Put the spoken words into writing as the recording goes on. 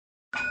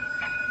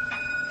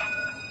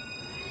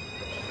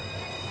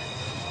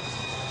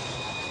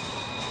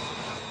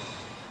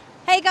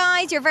Hey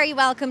guys, you're very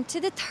welcome to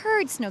the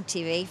third Snug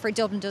TV for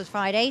Dublin Does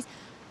Fridays.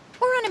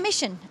 We're on a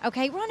mission,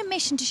 okay? We're on a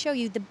mission to show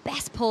you the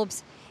best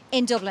pubs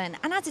in Dublin.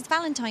 And as it's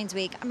Valentine's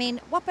week, I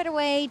mean, what better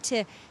way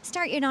to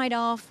start your night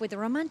off with a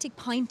romantic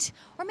pint,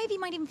 or maybe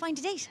you might even find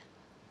a date.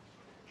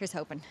 Here's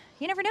hoping.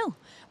 You never know.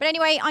 But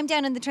anyway, I'm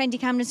down in the trendy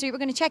Camden Street. We're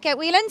going to check out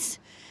Whelan's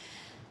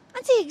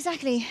and see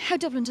exactly how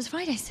Dublin does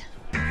Fridays.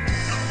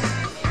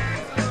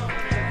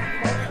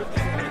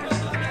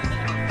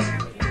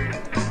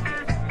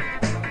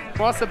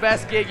 What's the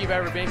best gig you've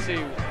ever been to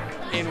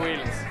in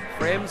Whelan's?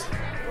 Frames.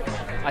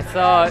 I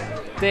saw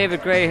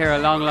David Gray here a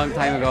long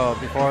time ago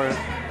before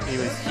he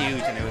was huge,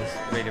 and it was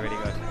really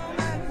good.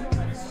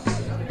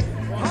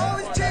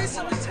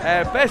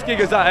 Best gig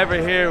I was at ever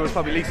here was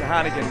probably Lisa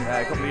Hannigan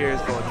a couple of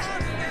years ago. Just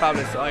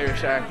fabulous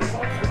Irish artist.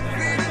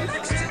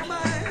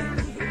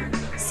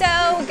 So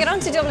get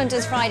on to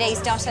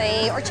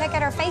dublindoesfridays.ie or check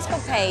out our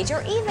Facebook page,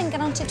 or even get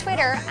onto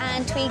Twitter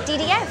and tweet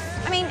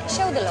DDF. I mean,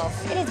 show the love.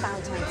 It is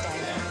Valentine's Day,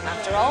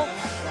 after all.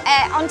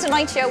 On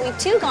tonight's show, we have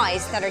two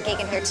guys that are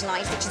gigging here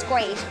tonight, which is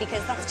great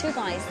because that's two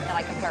guys that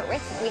I can flirt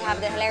with. We have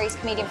the hilarious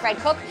comedian Fred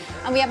Cooke,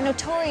 and we have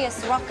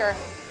notorious rocker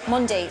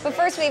Mundy. But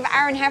first we have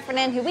Aaron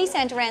Heffernan, who we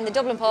sent around the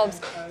Dublin pubs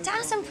to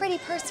ask some pretty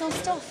personal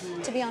stuff,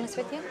 to be honest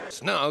with you.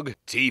 Snug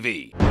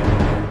TV.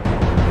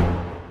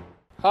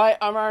 Hi,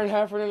 I'm Aaron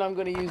Heffernan. I'm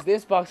going to use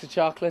this box of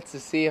chocolates to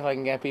see if I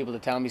can get people to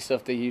tell me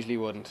stuff they usually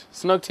wouldn't.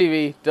 Snug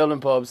TV,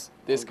 Dublin pubs,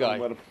 this guy.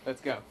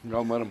 Let's go. I'm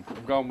going with him.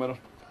 I'm going with him.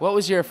 What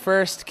was your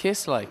first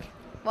kiss like?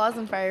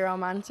 Wasn't very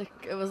romantic.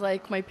 It was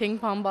like my ping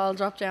pong ball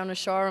dropped down a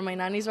shore on my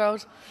nanny's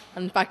road,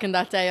 and back in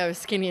that day I was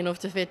skinny enough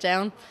to fit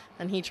down,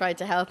 and he tried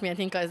to help me. I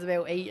think I was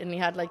about 8, and he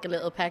had like a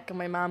little peck, and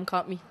my mum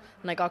caught me,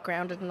 and I got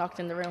grounded and locked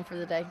in the room for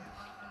the day.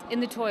 In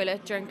the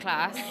toilet during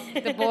class.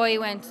 The boy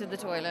went to the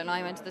toilet and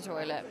I went to the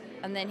toilet,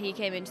 and then he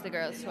came into the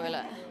girls'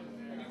 toilet.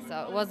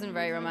 So it wasn't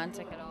very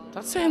romantic at all.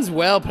 That sounds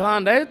well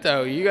planned out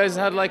though. You guys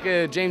had like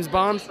a James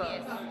Bond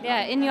style.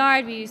 Yeah, in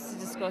yard we used to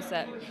discuss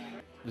it.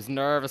 Was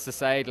nervous to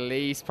say the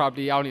least,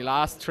 probably only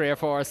last 3 or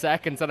 4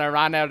 seconds, and I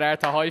ran out there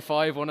to high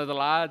five one of the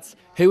lads.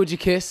 Who would you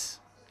kiss?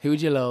 Who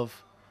would you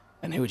love?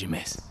 And who would you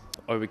miss?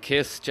 I would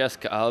kiss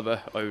Jessica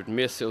Alba, I would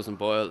miss Susan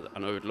Boyle,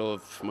 and I would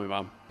love my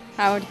mum.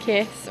 I would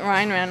kiss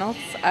Ryan Reynolds,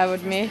 I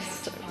would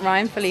miss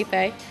Ryan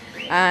Felipe,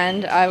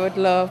 and I would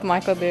love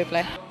Michael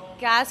Bublé.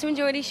 Gals from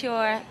Geordie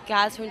Shore,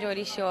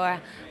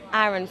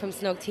 Aaron from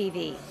Snug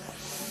TV.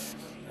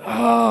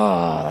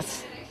 Oh,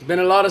 there's been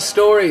a lot of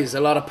stories, a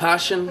lot of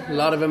passion, a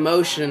lot of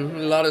emotion,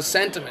 a lot of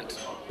sentiment.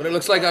 But it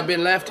looks like I've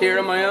been left here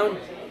on my own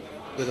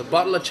with a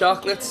bottle of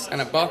chocolates and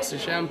a box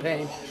of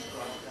champagne.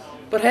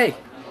 But hey,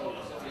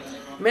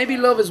 maybe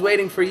love is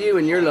waiting for you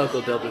in your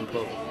local Dublin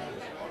pub.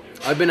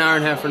 I've been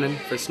Aaron Heffernan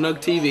for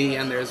Snug TV,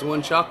 and there's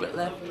one chocolate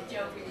left.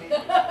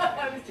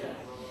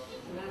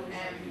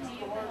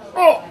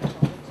 Oh!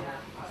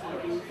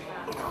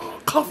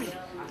 Coffee!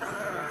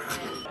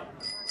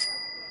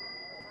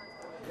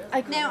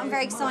 Now I'm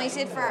very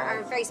excited for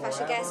our very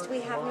special guest. We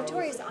have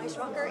notorious Irish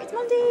rocker. It's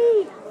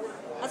Mundy.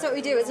 That's what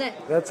we do, isn't it?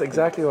 That's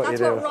exactly what you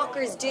do. That's what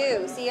rockers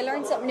do. So you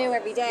learn something new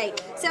every day.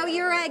 So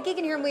you're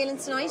gigging here in Whelan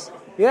tonight.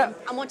 Yeah.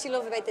 And what do you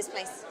love about this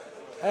place?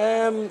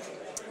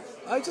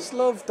 I just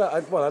love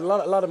that. Well, a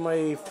lot of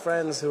my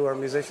friends who are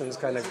musicians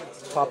kind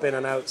of pop in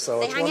and out. So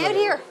They hang out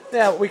here?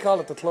 Yeah, we call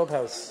it the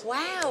clubhouse.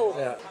 Wow.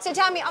 Yeah. So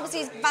tell me,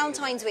 obviously it's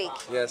Valentine's week.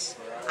 Yes.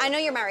 I know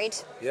you're married.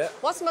 Yeah.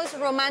 What's the most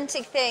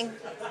romantic thing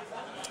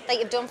that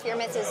you've done for your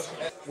missus?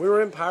 We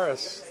were in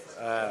Paris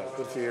a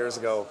good few years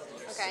ago.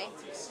 Okay.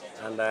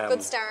 And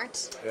good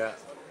start. Yeah.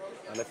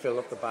 And I filled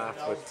up the bath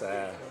with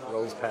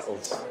rose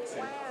petals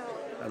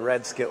and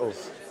red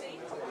Skittles.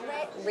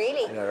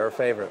 Really? Yeah, her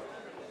favourite.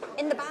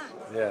 In the bath?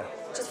 Yeah.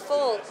 Just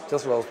full?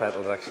 Just rose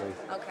petals, actually.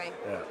 Okay.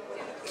 Yeah.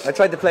 I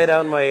tried to play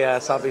down my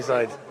soppy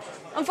side.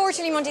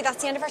 Unfortunately, Mundy,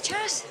 that's the end of our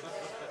chat.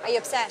 Are you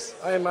upset?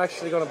 I am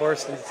actually going to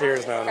burst into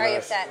tears now. Very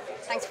upset.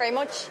 Thanks very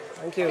much.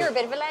 Thank you. You're a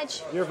bit of a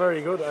ledge. You're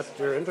very good at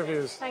your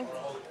interviews. Thanks.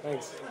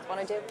 Thanks. That's what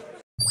I do.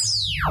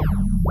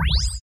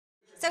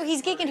 So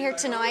he's gigging here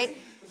tonight.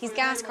 He's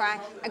gas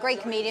crack, a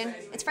great comedian.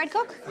 It's Fred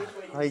Cooke.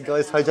 Hi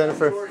guys, hi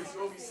Jennifer.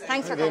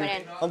 Thanks for coming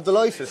in. I'm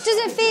delighted. Does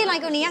it feel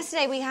like only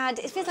yesterday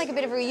it feels like a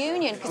bit of a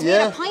reunion because we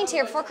had a pint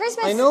here before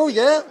Christmas? I know,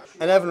 yeah.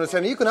 And Evan was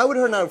saying, you can out with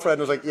her now, Fred.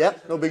 And I was like, yeah,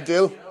 no big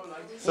deal.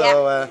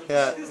 So,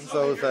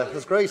 so it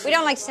was great. We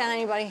don't like to tell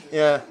anybody.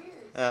 Yeah.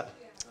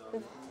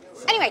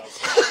 Anyway.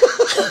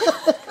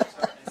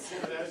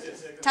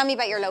 Tell me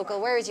about your local.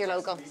 Where is your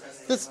local?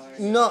 This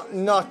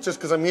not just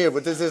because I'm here,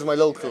 but this is my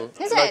local.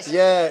 Is like, it?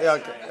 Yeah.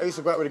 I used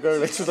to go out with a girl.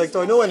 Like, she was like,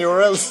 "Do I know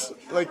anywhere else?"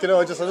 Like, you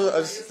know, this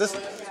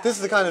is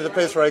the kind of the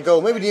place where I go.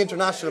 Maybe the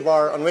International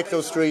Bar on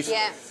Wicklow Street.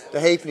 Yeah. The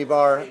Halfpenny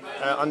Bar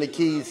on the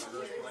Quays.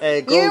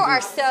 You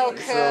are so cool.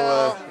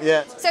 So,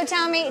 yeah. So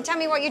tell me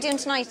what you're doing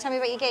tonight. Tell me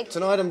about your gig.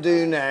 Tonight I'm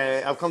doing.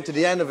 I've come to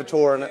the end of a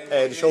tour, and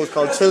the show's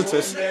called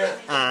Tilted,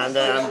 and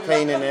I'm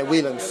playing in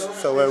Whelan's.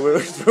 So where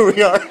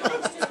we are.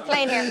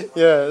 Playing here.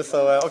 Yeah.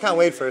 So I can't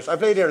wait for it. I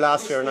played here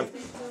last year, and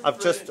I've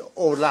just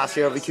over the last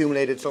year I've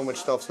accumulated so much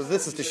stuff. So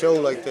this is the show,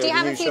 like the Do you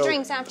have new a few show.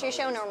 drinks after your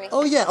show normally?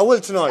 Oh yeah, I will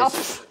tonight.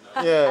 Oh,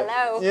 yeah.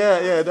 Hello. Yeah,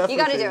 definitely. You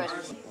got to do it.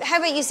 How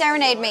about you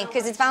serenade me,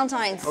 because it's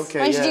Valentine's. Okay,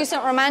 Why don't you yeah. do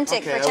something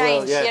romantic Okay, for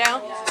change, I will, you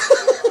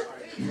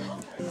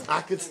know?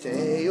 I could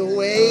stay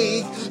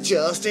awake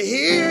just to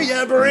hear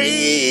you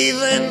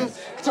breathing.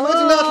 Could you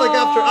imagine that, like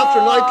after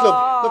a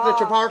nightclub, looking at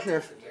your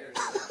partner,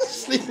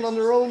 sleeping on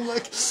their own,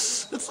 like,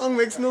 that song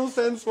makes no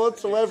sense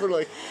whatsoever,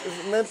 like,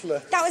 it's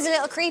mental. That was a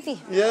little creepy.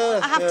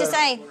 Yeah. I have to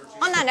say.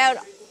 On that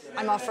note,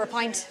 I'm off for a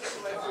pint.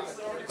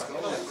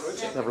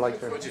 Never liked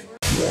her.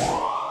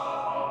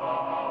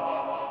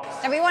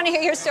 Now we want to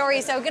hear your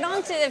stories, so get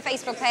on to the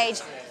Facebook page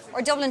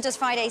or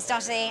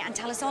DublinDoesFridays.ie and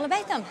tell us all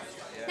about them.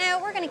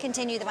 Now we're going to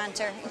continue the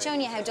banter and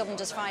showing you how Dublin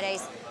does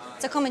Fridays.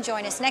 So come and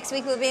join us. Next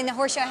week we'll be in the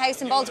Horseshoe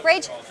House in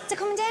Baldbridge. So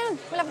come down,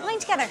 we'll have a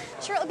pint together.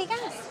 Sure, it'll be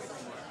gas.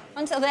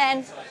 Until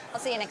then, I'll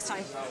see you next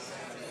time.